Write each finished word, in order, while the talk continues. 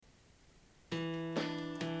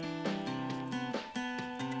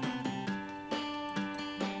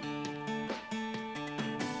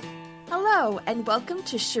Hello, and welcome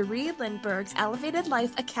to Cherie Lindbergh's Elevated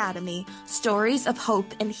Life Academy, Stories of Hope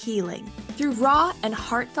and Healing. Through raw and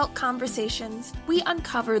heartfelt conversations, we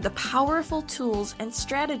uncover the powerful tools and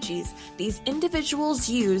strategies these individuals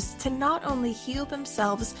use to not only heal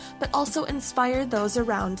themselves, but also inspire those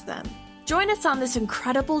around them. Join us on this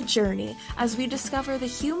incredible journey as we discover the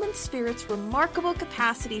human spirit's remarkable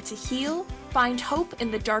capacity to heal, find hope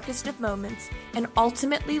in the darkest of moments, and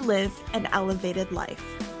ultimately live an elevated life.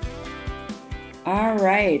 All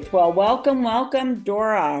right. Well, welcome,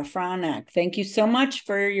 Dora, Fronek. Thank you so much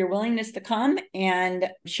for your willingness to come and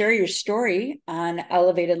share your story on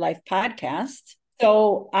Elevated Life Podcast.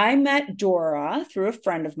 So I met Dora through a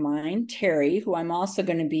friend of mine, Terry, who I'm also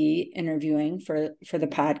going to be interviewing for the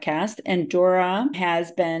podcast. And Dora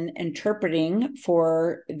has been interpreting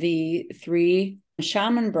for the three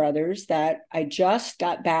shaman brothers that I just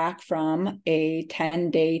got back from a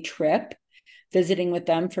 10-day trip, visiting with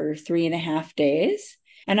them for 3.5 days.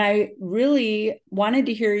 And I really wanted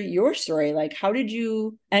to hear your story. Like, how did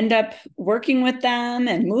you end up working with them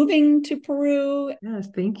and moving to Peru? Yes,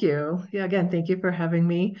 thank you. Yeah, again, thank you for having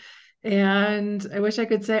me. And I wish I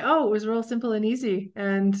could say, oh, it was real simple and easy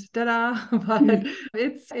and ta-da, but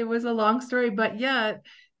it was a long story. But yeah,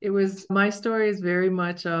 my story is very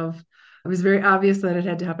much of, it was very obvious that it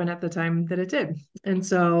had to happen at the time that it did. And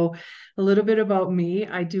so a little bit about me,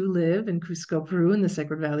 I do live in Cusco, Peru, in the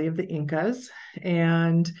Sacred Valley of the Incas.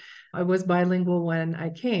 And I was bilingual when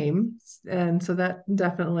I came. And so that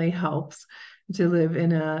definitely helps to live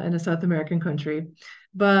in a South American country.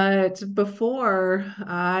 But before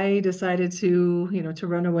I decided to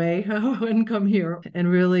run away and come here and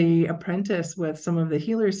really apprentice with some of the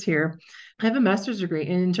healers here, I have a master's degree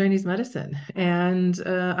in Chinese medicine and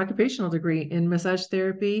occupational degree in massage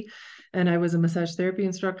therapy. And I was a massage therapy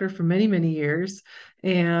instructor for many, many years.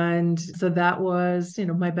 And so that was,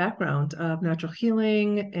 my background of natural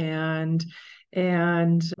healing and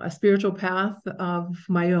a spiritual path of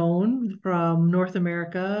my own from North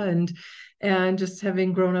America and just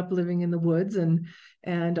having grown up living in the woods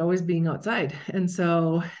and always being outside. And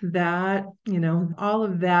so that, all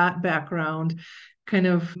of that background kind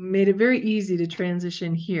of made it very easy to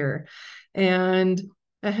transition here. And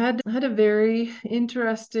I had a very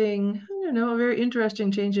interesting, a very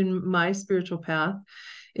interesting change in my spiritual path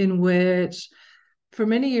in which for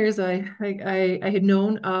many years I had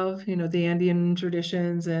known of the Andean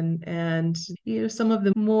traditions and some of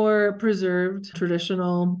the more preserved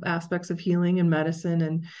traditional aspects of healing and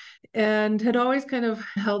medicine and had always kind of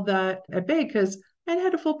held that at bay because I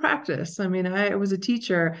had a full practice. I mean, I was a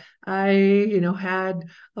teacher. I had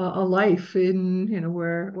a life in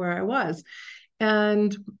where I was.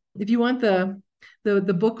 And if you want the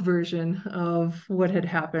book version of what had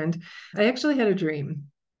happened, I actually had a dream.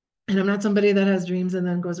 And I'm not somebody that has dreams and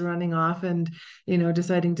then goes running off and,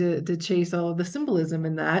 deciding to chase all of the symbolism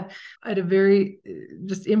in that. I had a very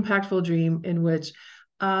just impactful dream in which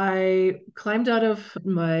I climbed out of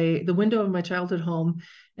the window of my childhood home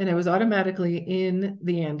and I was automatically in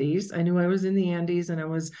the Andes. I knew I was in the Andes and I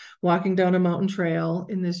was walking down a mountain trail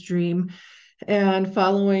in this dream and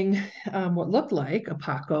following what looked like a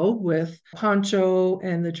Paco with poncho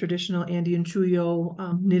and the traditional Andean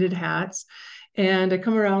chuyo knitted hats. And I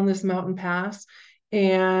come around this mountain pass,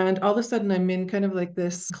 and all of a sudden I'm in kind of like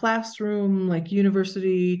this classroom, like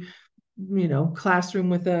university, classroom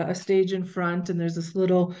with a stage in front, and there's this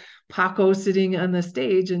little Paco sitting on the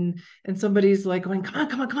stage, and somebody's like going,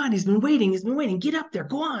 come on, he's been waiting, get up there,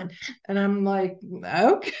 go on. And I'm like,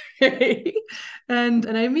 okay. And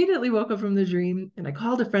I immediately woke up from the dream and I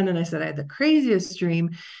called a friend and I said, I had the craziest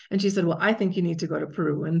dream. And she said, well, I think you need to go to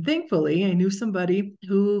Peru. And thankfully, I knew somebody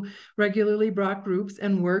who regularly brought groups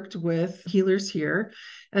and worked with healers here.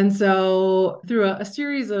 And so through a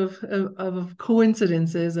series of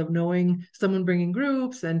coincidences of knowing someone bringing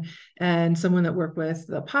groups and someone that worked with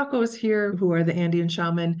the Pacos here, who are the Andean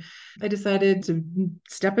shaman, I decided to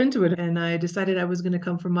step into it. And I decided I was going to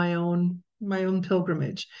come from my own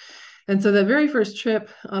pilgrimage. And so the very first trip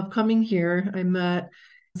of coming here, I met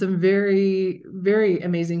some very, very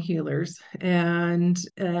amazing healers. And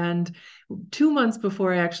 2 months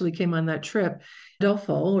before I actually came on that trip,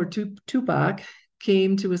 Adolfo or Tupac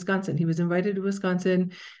came to Wisconsin. He was invited to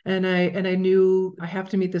Wisconsin, and I knew I have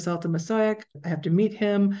to meet this Alta Masonic. I have to meet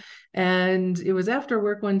him. And it was after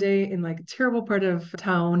work one day in like a terrible part of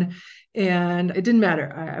town, and it didn't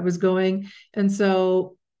matter. I was going, and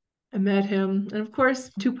so I met him. And of course,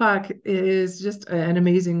 Tupac is just an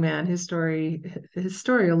amazing man. His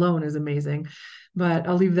story alone is amazing, but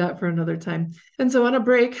I'll leave that for another time. And so on a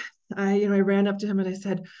break, I ran up to him and I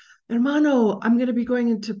said, Hermano, I'm going to be going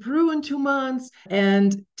into Peru in 2 months.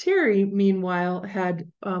 And Terry, meanwhile, had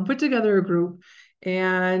put together a group.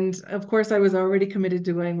 And of course, I was already committed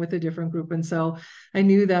to going with a different group. And so I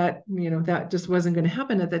knew that, that just wasn't going to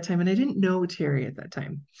happen at that time. And I didn't know Terry at that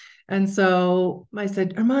time. And so I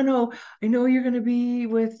said, Hermano, I know you're going to be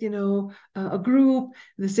with, a group.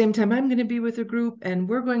 At the same time, I'm going to be with a group, and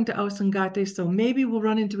we're going to Ausangate. So maybe we'll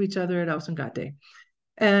run into each other at Ausangate.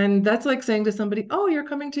 And that's like saying to somebody, oh, you're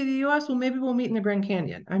coming to the US? Well, maybe we'll meet in the Grand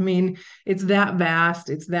Canyon. I mean, it's that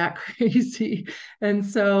vast, it's that crazy. And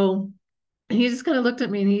so he just kind of looked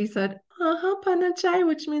at me and he said, uh-huh, panachai,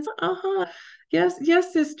 which means, uh-huh. Yes,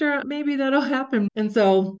 yes, sister, maybe that'll happen. And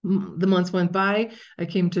so the months went by. I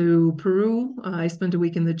came to Peru. I spent a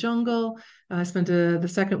week in the jungle. I spent the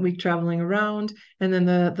second week traveling around. And then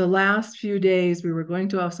the last few days, we were going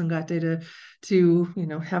to Ausangate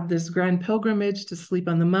to have this grand pilgrimage, to sleep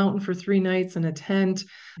on the mountain for 3 nights in a tent.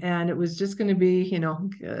 And it was just going to be,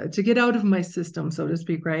 to get out of my system, so to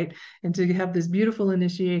speak, right? And to have this beautiful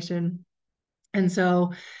initiation. And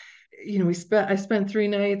so I spent 3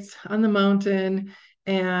 nights on the mountain,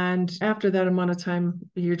 and after that amount of time,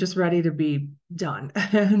 you're just ready to be done.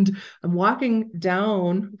 And I'm walking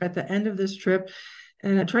down at the end of this trip,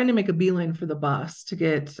 and I'm trying to make a beeline for the bus to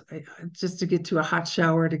get to a hot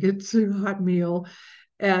shower, to get to a hot meal.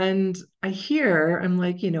 And I'm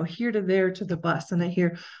like, here to there to the bus, and I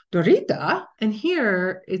hear Dorita, and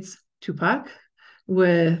here it's Tupac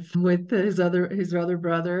with his other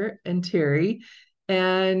brother and Terry.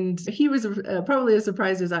 And he was probably as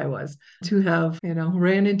surprised as I was to have,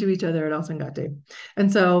 ran into each other at El Sangate. And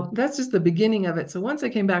so that's just the beginning of it. So once I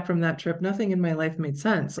came back from that trip, nothing in my life made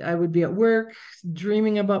sense. I would be at work,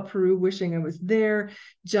 dreaming about Peru, wishing I was there,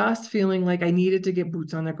 just feeling like I needed to get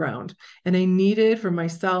boots on the ground. And I needed for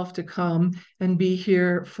myself to come and be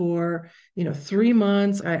here for, 3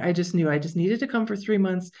 months. I just knew I just needed to come for 3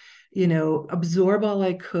 months, absorb all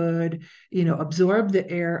I could, absorb the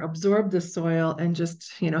air, absorb the soil, and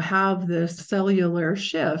just, have this cellular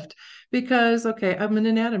shift. Because, okay, I'm an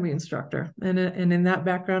anatomy instructor. And in that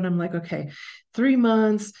background, I'm like, okay, 3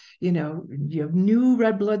 months, you have new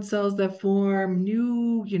red blood cells that form,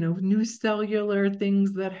 new cellular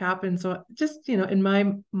things that happen. So just,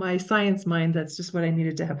 in my science mind, that's just what I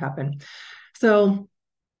needed to have happen. So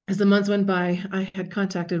as the months went by, I had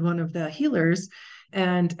contacted one of the healers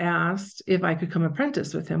and asked if I could come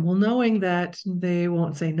apprentice with him. Well, knowing that they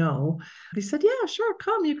won't say no, they said, yeah, sure,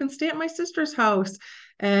 come. You can stay at my sister's house.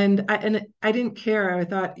 And I didn't care. I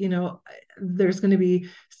thought, there's going to be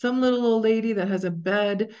some little old lady that has a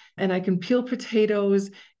bed, and I can peel potatoes,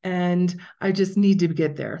 and I just need to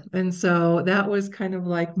get there. And so that was kind of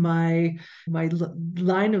like my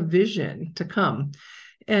line of vision to come.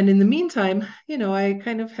 And in the meantime, I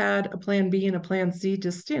kind of had a plan B and a plan C,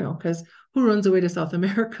 just, because who runs away to South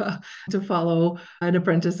America to follow an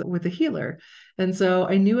apprentice with a healer? And so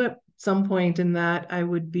I knew at some point in that I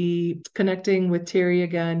would be connecting with Terry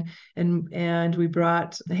again. And we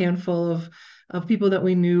brought a handful of people that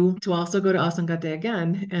we knew to also go to Asangate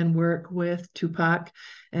again and work with Tupac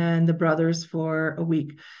and the brothers for a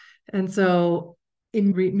week. And so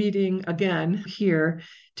in meeting again here,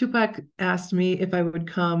 Tupac asked me if I would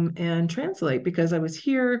come and translate, because I was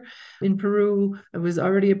here in Peru. I was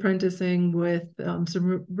already apprenticing with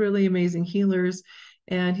some really amazing healers.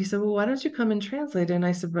 And he said, well, why don't you come and translate? And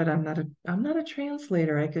I said, but I'm not a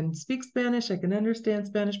translator. I can speak Spanish, I can understand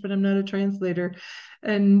Spanish, but I'm not a translator.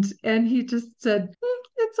 And he just said,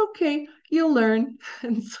 it's okay, you'll learn.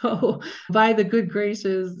 And so by the good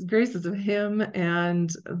graces of him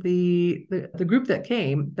and the group that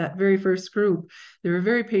came, that very first group, they were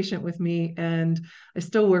very patient with me, and I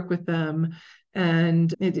still work with them.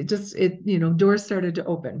 And doors started to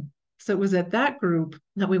open. So it was at that group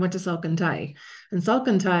that we went to Salcantay. And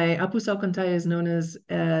Salcantay, Apu Salcantay is known as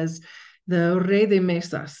the Rey de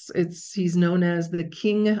Mesas. He's known as the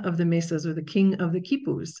king of the mesas, or the king of the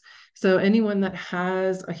quipus. So anyone that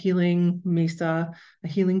has a healing mesa, a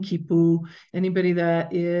healing quipu, anybody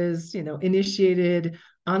that is, initiated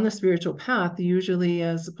on the spiritual path, usually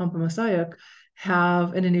as a Pampa Masayak,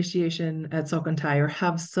 have an initiation at Salcantay, or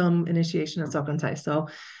have some initiation at Salcantay. So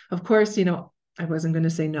of course, I wasn't going to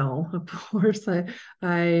say no. Of course, I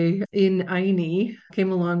in Aini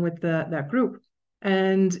came along with that group.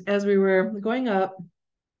 And as we were going up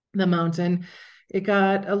the mountain, it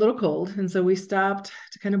got a little cold. And so we stopped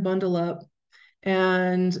to kind of bundle up.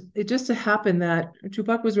 And it just so happened that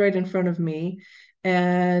Tupac was right in front of me.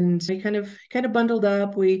 And we kind of bundled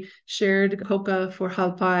up. We shared coca for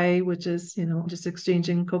halpai, which is, just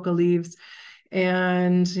exchanging coca leaves.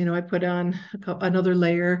 And, I put on another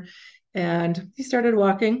layer. And he started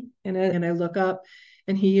walking, and I look up,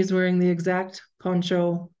 and he is wearing the exact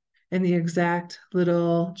poncho and the exact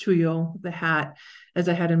little chuyo, the hat, as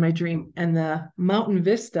I had in my dream. And the mountain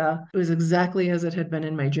vista was exactly as it had been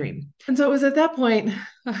in my dream. And so it was at that point,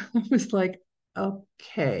 I was like,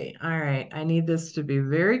 okay, all right, I need this to be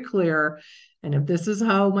very clear. And if this is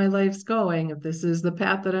how my life's going, if this is the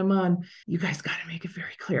path that I'm on, you guys got to make it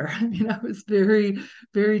very clear. I mean, I was very,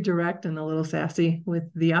 very direct and a little sassy with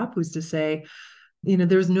the Apus to say,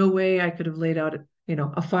 there's no way I could have laid out,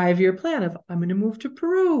 a 5-year plan of I'm going to move to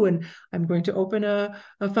Peru and I'm going to open a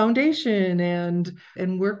foundation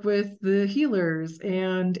and work with the healers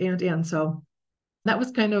and so that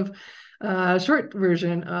was kind of a short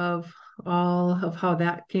version of all of how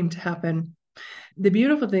that came to happen. The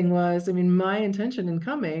beautiful thing was, I mean, my intention in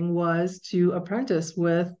coming was to apprentice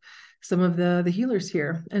with some of the healers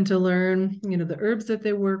here and to learn, the herbs that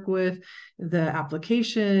they work with, the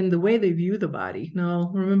application, the way they view the body. Now,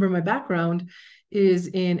 remember, my background is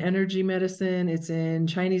in energy medicine, it's in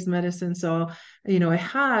Chinese medicine. So, I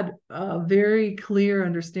had a very clear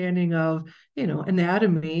understanding of,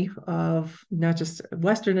 anatomy of not just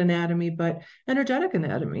Western anatomy, but energetic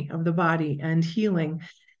anatomy of the body and healing.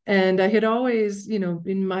 And I had always,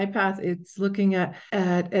 in my path, it's looking at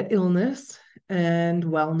illness and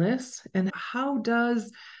wellness, and how does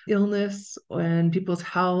illness and people's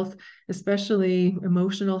health, especially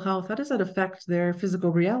emotional health, how does that affect their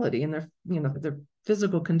physical reality and their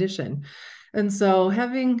physical condition? And so,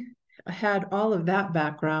 having had all of that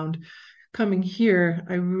background, coming here,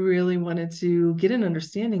 I really wanted to get an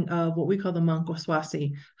understanding of what we call the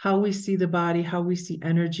Mankoswasi, how we see the body, how we see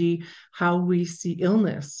energy, how we see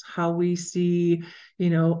illness, how we see,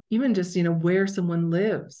 even just, where someone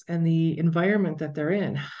lives and the environment that they're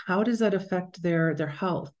in. How does that affect their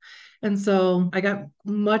health? And so I got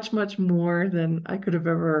much, much more than I could have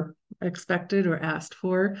ever expected or asked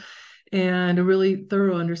for, and a really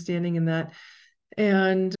thorough understanding in that,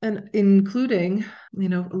 and including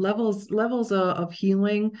levels of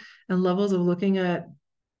healing and levels of looking at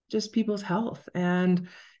just people's health. And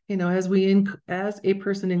as a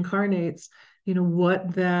person incarnates,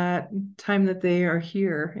 what that time that they are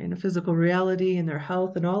here in a physical reality and their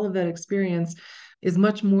health and all of that experience is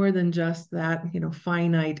much more than just that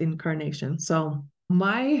finite incarnation. So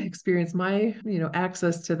my experience, my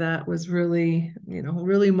access to that was really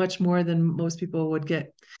really much more than most people would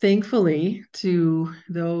get. Thankfully, to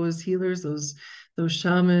those healers, those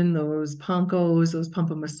shaman, those pankos, those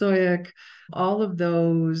pampa masoyak, all of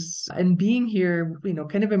those, and being here,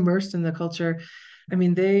 kind of immersed in the culture. I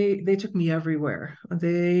mean, they took me everywhere.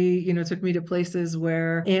 They, took me to places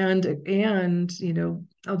where, and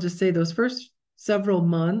I'll just say those first several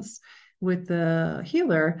months with the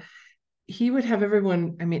healer, he would have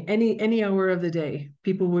everyone, I mean, any hour of the day,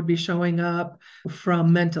 people would be showing up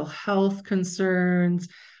from mental health concerns,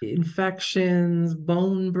 infections,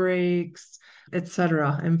 bone breaks,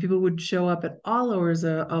 etc. And people would show up at all hours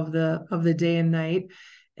of the day and night.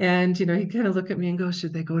 And he'd kind of look at me and go,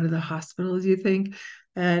 should they go to the hospital, do you think?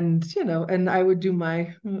 And I would do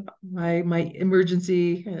my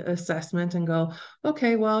emergency assessment and go,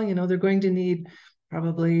 okay, well, they're going to need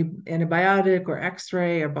probably antibiotic or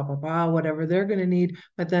x-ray or blah blah blah, whatever they're going to need.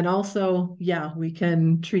 But then also, yeah, we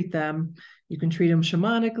can treat them. You can treat them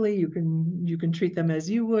shamanically, you can treat them as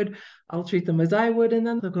you would, I'll treat them as I would, and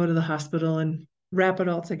then they'll go to the hospital and wrap it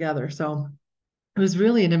all together. So it was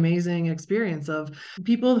really an amazing experience of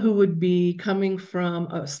people who would be coming from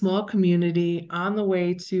a small community on the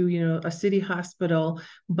way to a city hospital,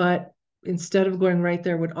 but instead of going right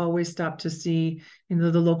there, would always stop to see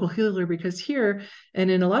the local healer, because here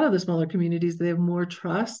and in a lot of the smaller communities, they have more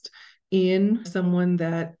trust in someone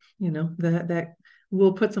that that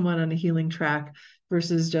will put someone on a healing track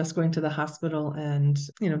versus just going to the hospital and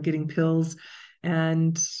getting pills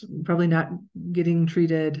and probably not getting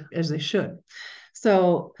treated as they should.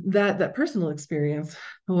 So that personal experience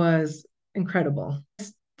was incredible.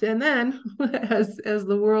 And then as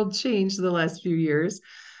the world changed the last few years,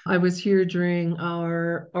 I was here during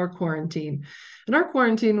our quarantine. And our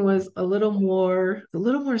quarantine was a little more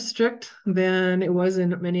strict than it was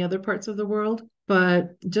in many other parts of the world.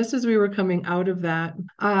 But just as we were coming out of that,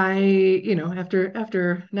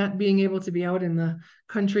 after not being able to be out in the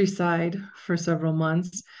countryside for several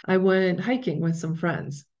months, I went hiking with some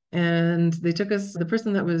friends. And the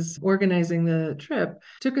person that was organizing the trip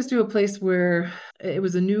took us to a place where it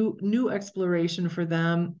was a new exploration for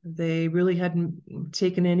them. They really hadn't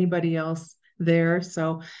taken anybody else there.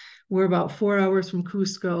 So we're about 4 hours from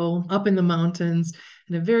Cusco, up in the mountains,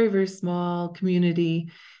 in a very, very small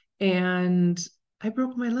community. And I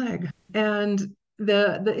broke my leg. And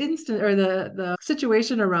the instant or the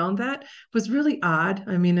situation around that was really odd.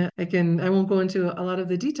 I mean, I won't go into a lot of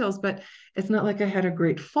the details, but it's not like I had a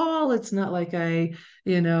great fall. It's not like I,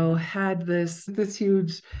 had this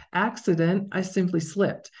huge accident. I simply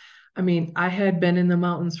slipped. I mean, I had been in the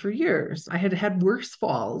mountains for years. I had had worse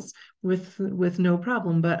falls with no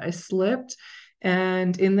problem, but I slipped.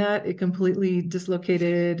 And in that, it completely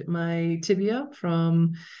dislocated my tibia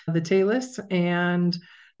from the talus and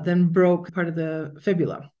then broke part of the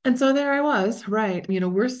fibula. And so there I was, right?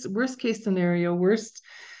 Worst case scenario, worst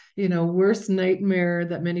nightmare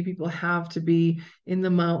that many people have, to be in the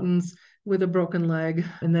mountains with a broken leg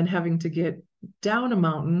and then having to get down a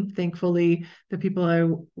mountain. Thankfully, the people I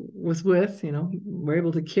was with, were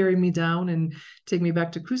able to carry me down and take me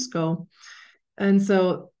back to Cusco. And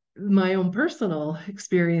so my own personal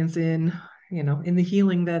experience in the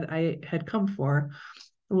healing that I had come for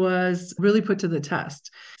was really put to the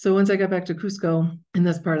test. So once I got back to Cusco, and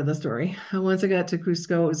that's part of the story, once I got to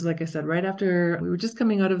Cusco, it was, like I said, right after we were just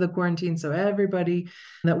coming out of the quarantine. So everybody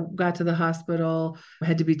that got to the hospital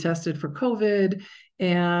had to be tested for COVID.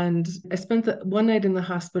 And I spent one night in the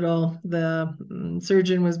hospital. The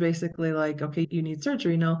surgeon was basically like, okay, you need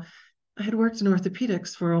surgery. Now, I had worked in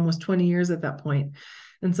orthopedics for almost 20 years at that point.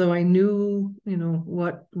 And so I knew,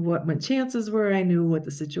 what my chances were. I knew what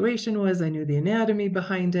the situation was. I knew the anatomy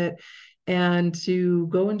behind it. And to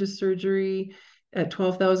go into surgery at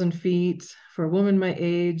 12,000 feet for a woman my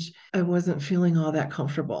age, I wasn't feeling all that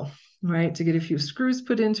comfortable, right? To get a few screws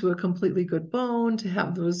put into a completely good bone, to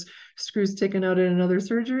have those screws taken out in another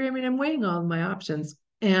surgery. I mean, I'm weighing all of my options.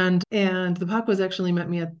 And the Paco's actually met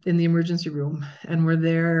me in the emergency room, and were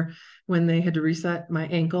there when they had to reset my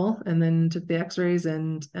ankle, and then took the x-rays,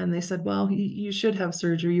 and they said, well, you should have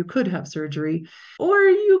surgery. You could have surgery, or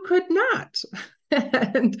you could not.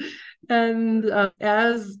 and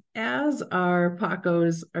as our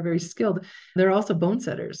Pacos are very skilled, they're also bone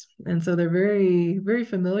setters. And so they're very, very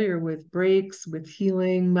familiar with breaks, with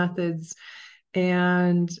healing methods.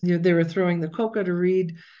 And they were throwing the coca to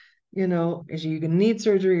read, is you going to need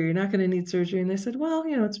surgery or you're not going to need surgery? And they said, well,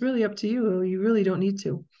 it's really up to you. You really don't need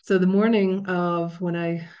to. So the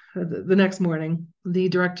next morning, the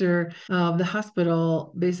director of the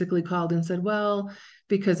hospital basically called and said, well,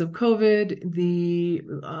 because of COVID, the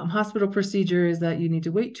hospital procedure is that you need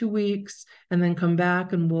to wait 2 weeks and then come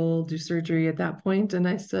back and we'll do surgery at that point. And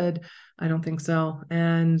I said, I don't think so.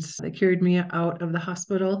 And they carried me out of the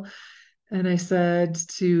hospital. And I said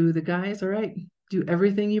to the guys, all right, do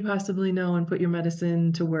everything you possibly know and put your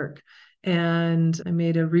medicine to work. And I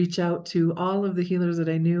made a reach out to all of the healers that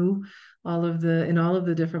I knew, all of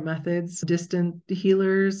the different methods, distant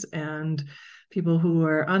healers and people who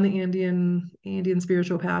are on the Andean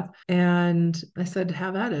spiritual path. And I said,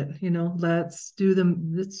 have at it. Let's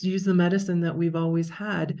use the medicine that we've always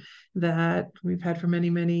had, that we've had for many,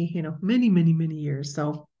 many, many, many, many years.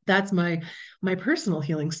 So that's my personal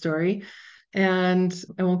healing story. And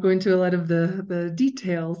I won't go into a lot of the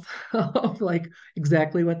details of like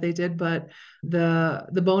exactly what they did, but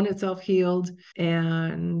the bone itself healed,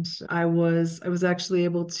 and I was actually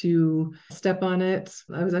able to step on it.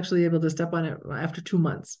 I was actually able to step on it after 2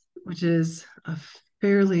 months, which is a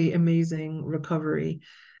fairly amazing recovery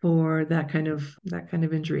for that kind of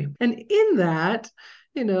injury. And in that,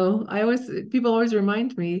 people always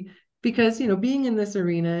remind me, because being in this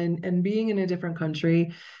arena and being in a different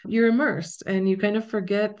country, you're immersed and you kind of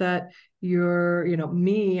forget that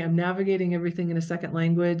I'm navigating everything in a second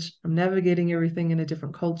language. I'm navigating everything in a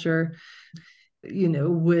different culture,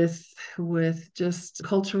 with just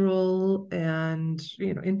cultural and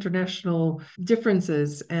international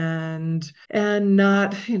differences, and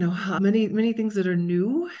not many things that are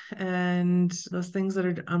new, and those things that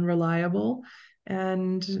are unreliable,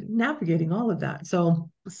 and navigating all of that. So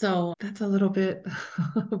that's a little bit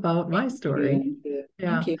about my story.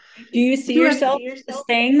 Yeah. Thank you. Do you see yourself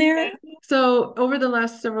staying there? So over the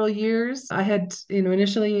last several years, I had,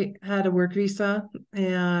 initially had a work visa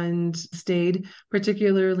and stayed,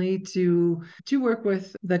 particularly to work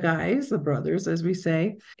with the guys, the brothers, as we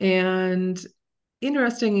say. And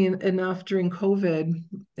interesting enough, during COVID,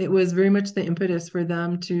 it was very much the impetus for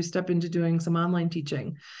them to step into doing some online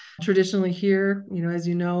teaching. Traditionally here, as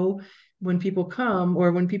when people come,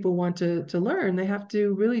 or when people want to learn, they have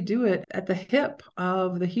to really do it at the hip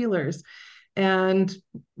of the healers. And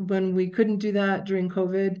when we couldn't do that during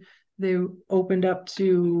COVID, they opened up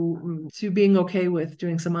to being okay with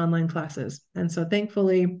doing some online classes. And so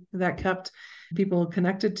thankfully that kept people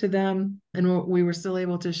connected to them, and we were still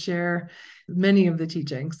able to share many of the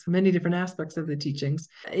teachings, many different aspects of the teachings.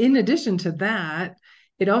 In addition to that,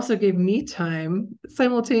 it also gave me time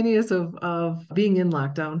simultaneous of being in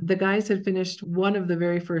lockdown. The guys had finished one of the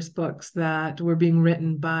very first books that were being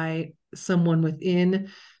written by someone within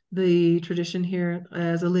the tradition here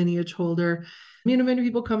as a lineage holder. Many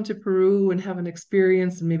people come to Peru and have an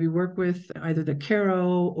experience and maybe work with either the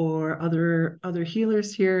Caro or other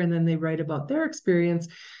healers here, and then they write about their experience.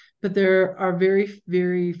 But there are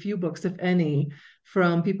very few books, if any,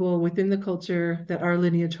 from people within the culture that are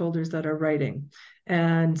lineage holders that are writing.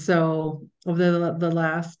 And so over the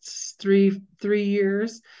last three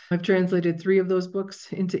years, I've translated 3 of those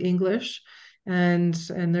books into English, and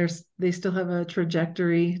they still have a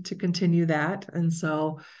trajectory to continue that. And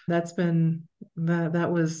so that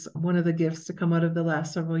was one of the gifts to come out of the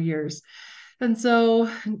last several years. And so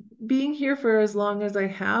being here for as long as I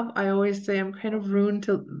have, I always say I'm kind of ruined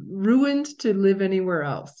to live anywhere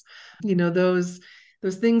else.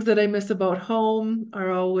 Those things that I miss about home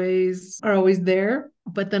are always there,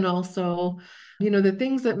 but then also, the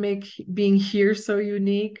things that make being here so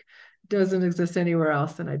unique doesn't exist anywhere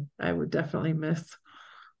else, and I would definitely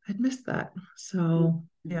I'd miss that. So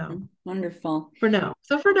yeah. Wonderful. For now.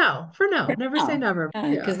 Never say never.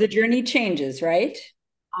 Because the journey changes, right?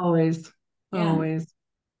 Always. Yeah. Always.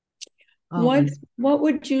 What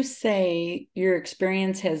would you say your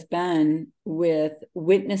experience has been with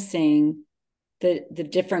witnessing the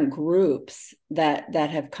different groups that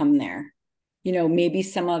have come there? Maybe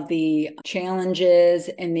some of the challenges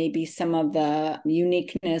and maybe some of the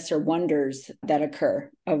uniqueness or wonders that occur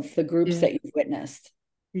of the groups that you've witnessed.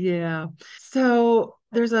 Yeah. So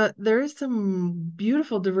there is some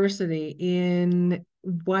beautiful diversity in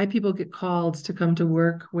why people get called to come to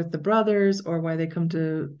work with the brothers, or why they come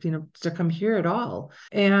to come here at all.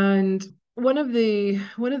 And one of the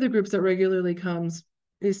groups that regularly comes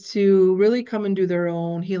is to really come and do their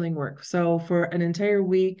own healing work. So for an entire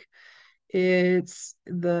week, it's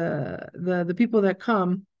the people that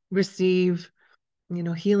come receive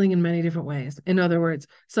healing in many different ways. In other words,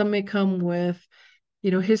 some may come with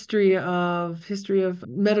history of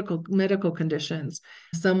medical conditions.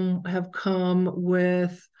 Some have come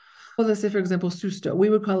with, well, let's say, for example, susto. We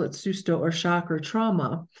would call it susto, or shock or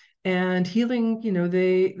trauma. And healing,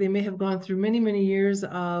 they may have gone through many years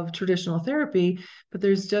of traditional therapy, but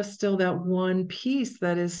there's just still that one piece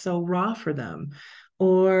that is so raw for them.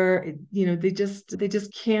 Or, they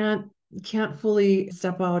just can't fully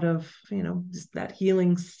step out of, just that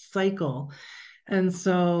healing cycle. And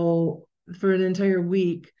so for an entire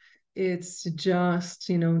week, it's just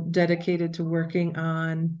dedicated to working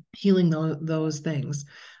on healing those things.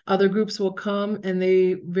 Other groups will come and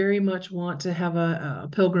they very much want to have a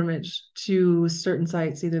pilgrimage to certain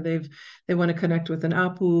sites. Either they want to connect with an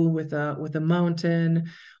apu, with a mountain,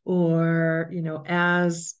 or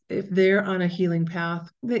as if they're on a healing path,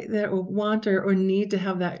 they want or need to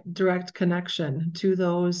have that direct connection to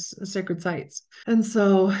those sacred sites. And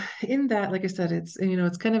so in that, like I said, it's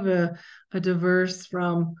kind of a diverse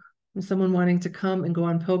from someone wanting to come and go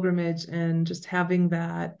on pilgrimage and just having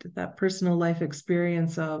that personal life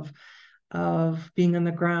experience of being on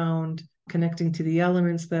the ground, connecting to the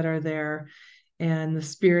elements that are there and the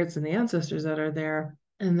spirits and the ancestors that are there.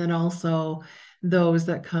 And then also those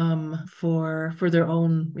that come for their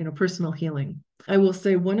own, personal healing. I will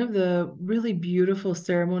say one of the really beautiful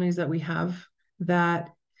ceremonies that we have that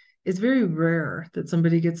is very rare that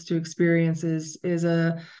somebody gets to experience is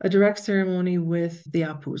a direct ceremony with the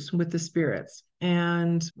apus, with the spirits.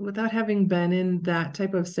 And without having been in that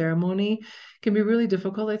type of ceremony, can be really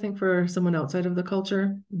difficult, I think, for someone outside of the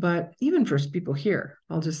culture. But even for people here,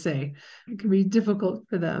 I'll just say, it can be difficult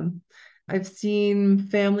for them. I've seen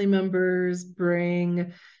family members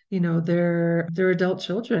bring their adult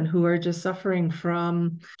children who are just suffering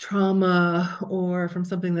from trauma or from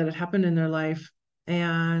something that had happened in their life.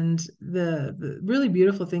 And the really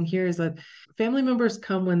beautiful thing here is that family members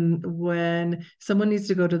come when someone needs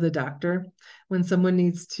to go to the doctor, when someone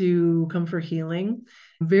needs to come for healing.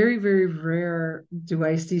 Very rare do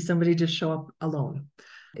I see somebody just show up alone.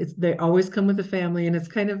 They always come with a family, and it's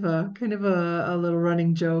kind of a little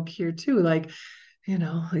running joke here too. Like,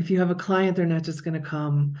 if you have a client, they're not just going to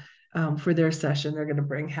come for their session, they're going to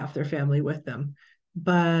bring half their family with them.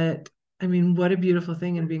 But I mean, what a beautiful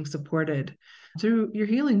thing in being supported through your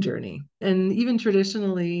healing journey. And even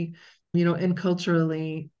traditionally, and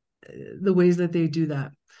culturally, the ways that they do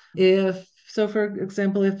that. For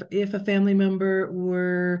example, if a family member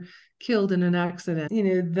were killed in an accident,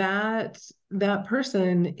 that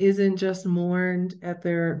person isn't just mourned at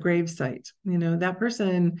their gravesite. That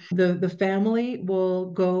person, the family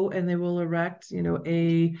will go and they will erect,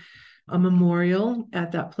 a memorial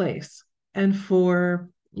at that place. And for,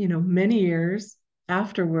 many years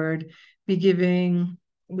afterward be giving,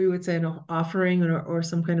 we would say, an offering or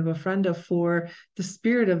some kind of ofrenda for the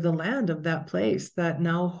spirit of the land of that place that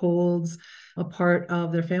now holds a part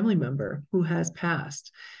of their family member who has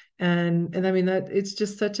passed. And I mean that it's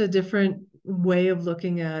just such a different way of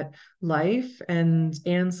looking at life and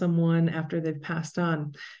someone after they've passed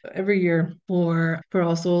on. Every year for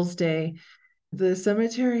All Souls Day, the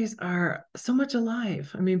cemeteries are so much alive.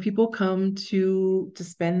 I mean, people come to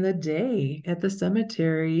spend the day at the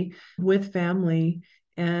cemetery with family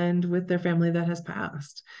and with their family that has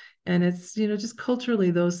passed. And it's, just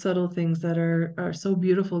culturally those subtle things that are so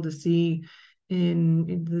beautiful to see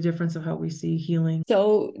in the difference of how we see healing.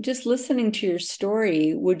 So, just listening to your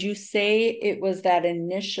story, would you say it was that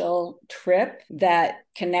initial trip that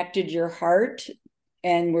connected your heart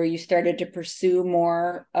and where you started to pursue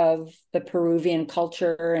more of the Peruvian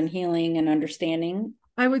culture and healing and understanding?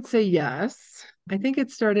 I would say yes. I think it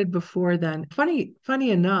started before then. Funny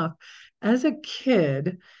enough, as a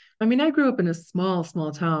kid, I mean, I grew up in a small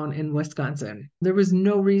town in Wisconsin. There was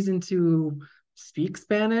no reason to speak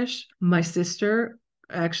Spanish. My sister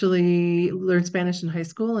actually learned Spanish in high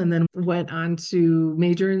school and then went on to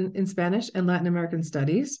major in Spanish and Latin American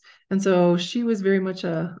studies. And so she was very much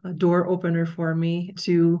a door opener for me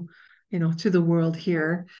to the world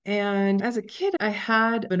here. And as a kid, I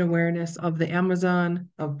had an awareness of the Amazon,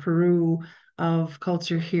 of Peru, of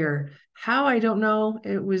culture here. How, I don't know.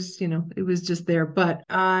 It was just there. But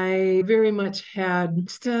I very much had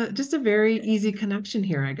just a very easy connection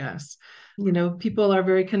here, I guess. People are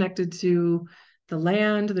very connected to the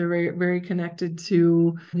land. They're very connected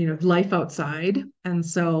to, life outside. And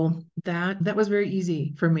so that was very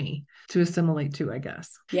easy for me to assimilate to, I guess.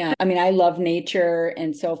 Yeah. I mean, I love nature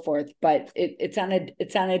and so forth, but it's on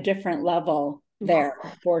a different level there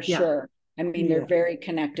for Yeah. sure. I mean, they're very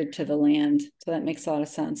connected to the land. So that makes a lot of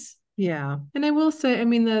sense. Yeah. And I will say, I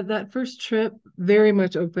mean, that first trip very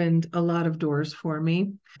much opened a lot of doors for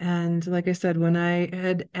me. And like I said, when I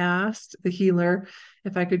had asked the healer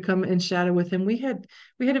if I could come and shadow with him, we had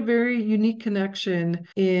a very unique connection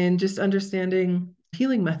in just understanding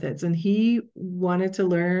healing methods. And he wanted to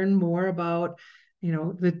learn more about,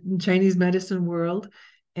 the Chinese medicine world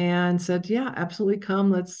and said, yeah, absolutely come.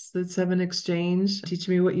 Let's have an exchange. Teach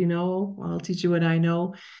me what you know. I'll teach you what I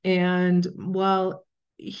know. And while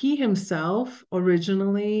he himself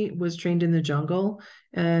originally was trained in the jungle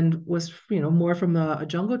and was, more from a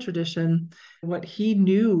jungle tradition. What he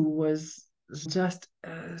knew was just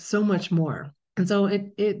so much more. And so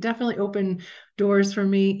it definitely opened doors for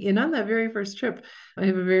me. And on that very first trip, I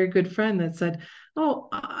have a very good friend that said, "Oh,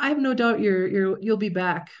 I have no doubt you'll be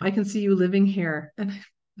back. I can see you living here." And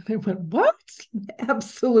I went, "What?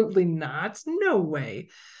 Absolutely not. No way."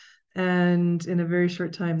 And in a very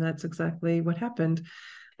short time, that's exactly what happened.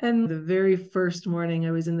 And the very first morning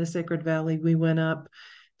I was in the Sacred Valley, we went up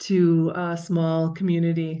to a small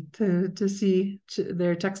community to see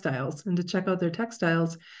their textiles and to check out their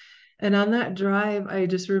textiles. And on that drive, I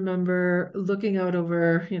just remember looking out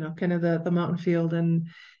over, kind of the mountain field,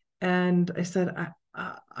 and I said,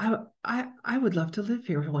 I would love to live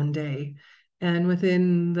here one day. And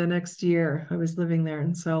within the next year, I was living there.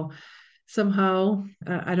 And so somehow,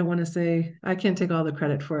 I don't want to say, I can't take all the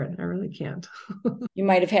credit for it. I really can't. You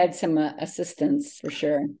might have had some assistance for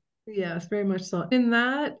sure. Yes, very much so. And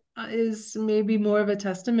that is maybe more of a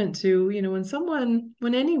testament to,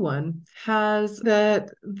 when anyone has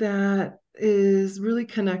that is really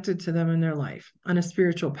connected to them in their life on a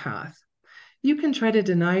spiritual path, you can try to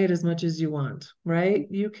deny it as much as you want, right?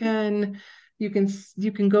 You can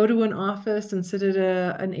go to an office and sit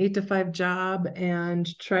at an 8 to 5 job and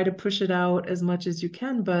try to push it out as much as you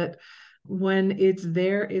can, but when it's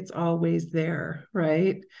there, it's always there,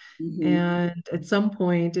 right? Mm-hmm. And at some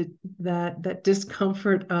point, that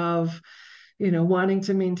discomfort of, wanting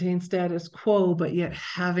to maintain status quo, but yet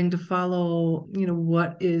having to follow,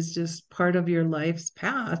 what is just part of your life's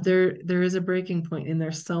path, there is a breaking point in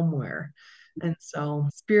there somewhere. And so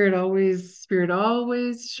spirit always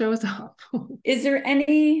shows up. Is there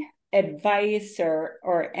any advice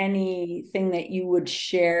or anything that you would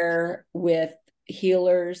share with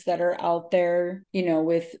healers that are out there,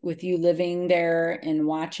 with you living there and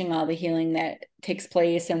watching all the healing that takes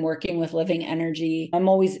place and working with living energy? I'm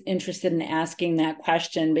always interested in asking that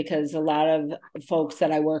question because a lot of folks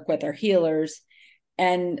that I work with are healers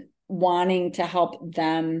and wanting to help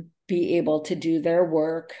them be able to do their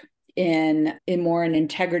work in more in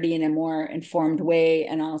integrity, in a more informed way,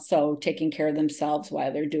 and also taking care of themselves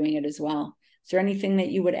while they're doing it as well. Is there anything that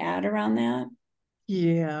you would add around that?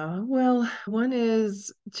 Yeah, well, one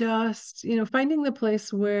is just, finding the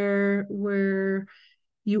place where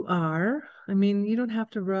you are. I mean, you don't have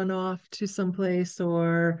to run off to someplace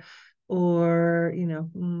or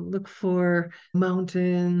look for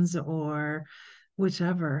mountains or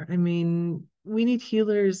whichever. I mean, we need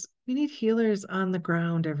healers. We need healers on the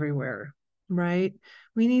ground everywhere, right?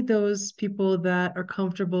 We need those people that are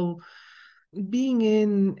comfortable being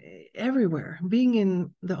in everywhere, being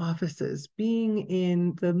in the offices, being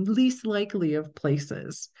in the least likely of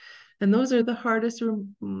places. And those are the hardest or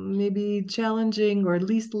maybe challenging or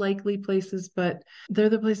least likely places, but they're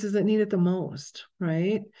the places that need it the most,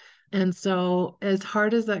 right? And so, as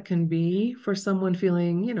hard as that can be for someone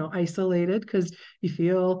feeling, isolated, because you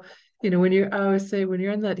feel, I always say when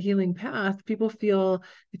you're on that healing path, they feel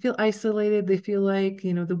isolated. They feel like,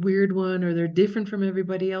 the weird one or they're different from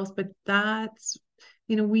everybody else. But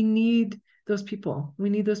we need those people. We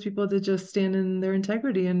need those people to just stand in their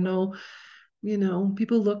integrity and know,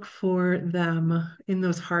 people look for them in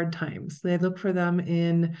those hard times. They look for them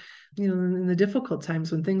in the difficult times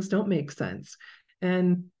when things don't make sense.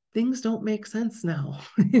 And things don't make sense now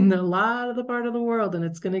in a lot of the part of the world. And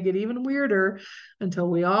it's going to get even weirder until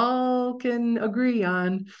we all can agree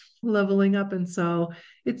on leveling up. And so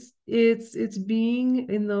it's being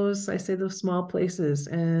in those, I say, those small places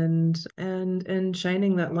and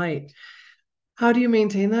shining that light. How do you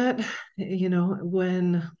maintain that?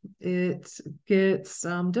 When it gets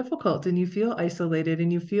difficult and you feel isolated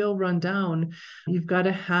and you feel run down, you've got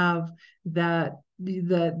to have that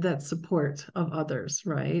support of others,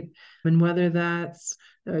 right? And whether that's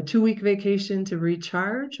a 2-week vacation to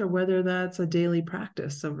recharge or whether that's a daily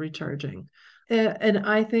practice of recharging. And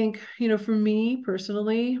I think, for me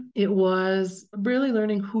personally, it was really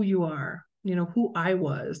learning who you are, who I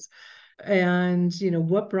was and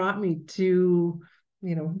what brought me to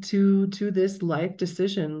this life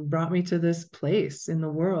decision, brought me to this place in the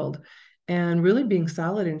world, and really being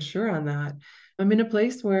solid and sure on that. I'm in a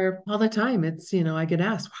place where all the time it's, I get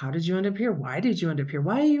asked, how did you end up here? Why did you end up here?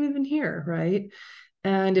 Why are you even here? Right.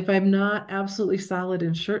 And if I'm not absolutely solid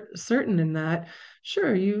and certain in that,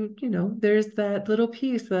 sure, there's that little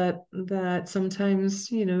piece that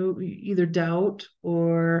sometimes, either doubt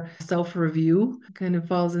or self-review kind of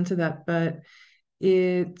falls into that. But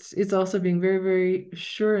it's also being very, very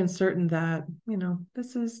sure and certain that,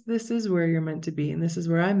 this is where you're meant to be, and this is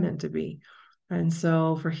where I'm meant to be. And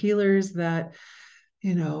so for healers that,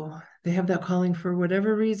 they have that calling for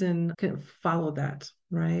whatever reason, can follow that,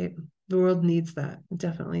 right? The world needs that. It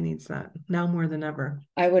definitely needs that now more than ever.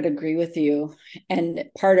 I would agree with you. And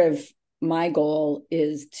part of my goal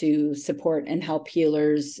is to support and help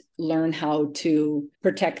healers learn how to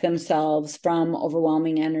protect themselves from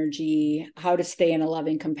overwhelming energy, how to stay in a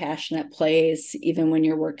loving, compassionate place, even when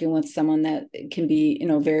you're working with someone that can be,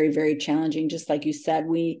 very, very challenging. Just like you said,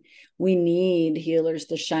 we need healers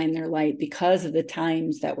to shine their light because of the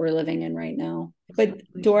times that we're living in right now. But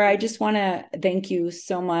Dora, I just want to thank you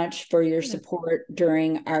so much for your support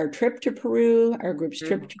during our trip to Peru, our group's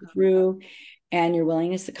trip to Peru, and your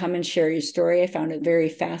willingness to come and share your story. I found it very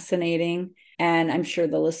fascinating. And I'm sure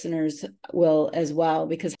the listeners will as well,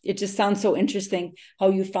 because it just sounds so interesting how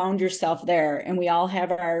you found yourself there. And we all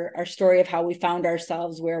have our story of how we found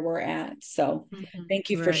ourselves where we're at. So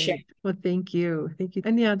thank you for sharing. Well, thank you. Thank you.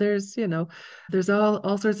 And yeah, there's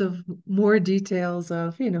all sorts of more details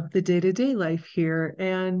of, the day-to-day life here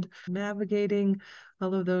and navigating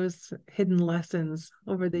all of those hidden lessons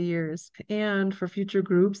over the years. And for future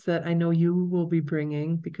groups that I know you will be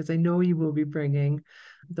bringing, because I know you will be bringing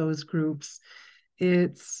those groups,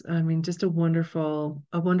 it's, just a wonderful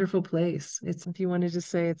place. It's, if you wanted to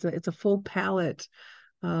say, it's a full palette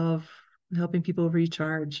of helping people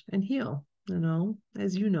recharge and heal,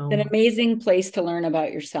 as you know. An amazing place to learn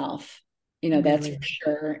about yourself. That's Really. for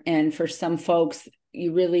sure. And for some folks,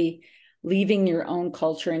 you really leaving your own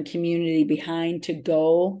culture and community behind to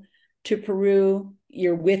go to Peru,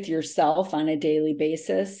 you're with yourself on a daily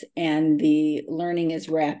basis, and the learning is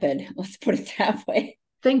rapid. Let's put it that way.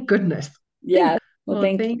 Thank goodness. Yeah. Well,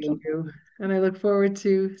 thank you. And I look forward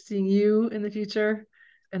to seeing you in the future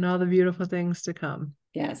and all the beautiful things to come.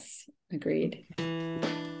 Yes, agreed.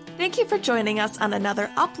 Thank you for joining us on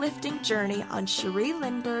another uplifting journey on Cherie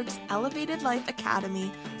Lindbergh's Elevated Life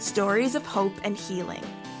Academy, Stories of Hope and Healing.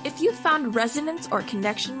 If you found resonance or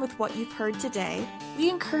connection with what you've heard today, we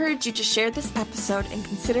encourage you to share this episode and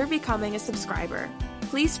consider becoming a subscriber.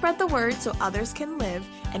 Please spread the word so others can live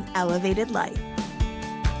an elevated life.